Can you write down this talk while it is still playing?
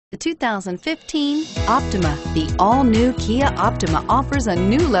The 2015 Optima. The all-new Kia Optima offers a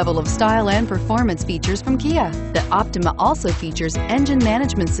new level of style and performance features from Kia. The Optima also features engine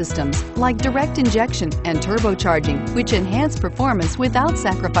management systems like direct injection and turbocharging, which enhance performance without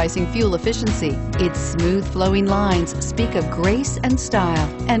sacrificing fuel efficiency. Its smooth flowing lines speak of grace and style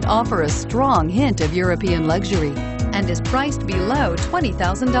and offer a strong hint of European luxury, and is priced below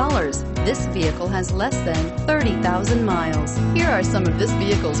 $20,000. This vehicle has less than 30,000 miles. Here are some of this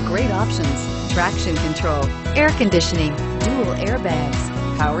vehicle's great options: traction control, air conditioning, dual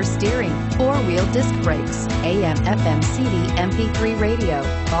airbags, power steering, four-wheel disc brakes, AM/FM CD MP3 radio,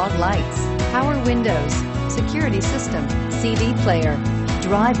 fog lights, power windows, security system, CD player.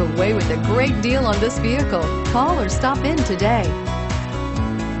 Drive away with a great deal on this vehicle. Call or stop in today.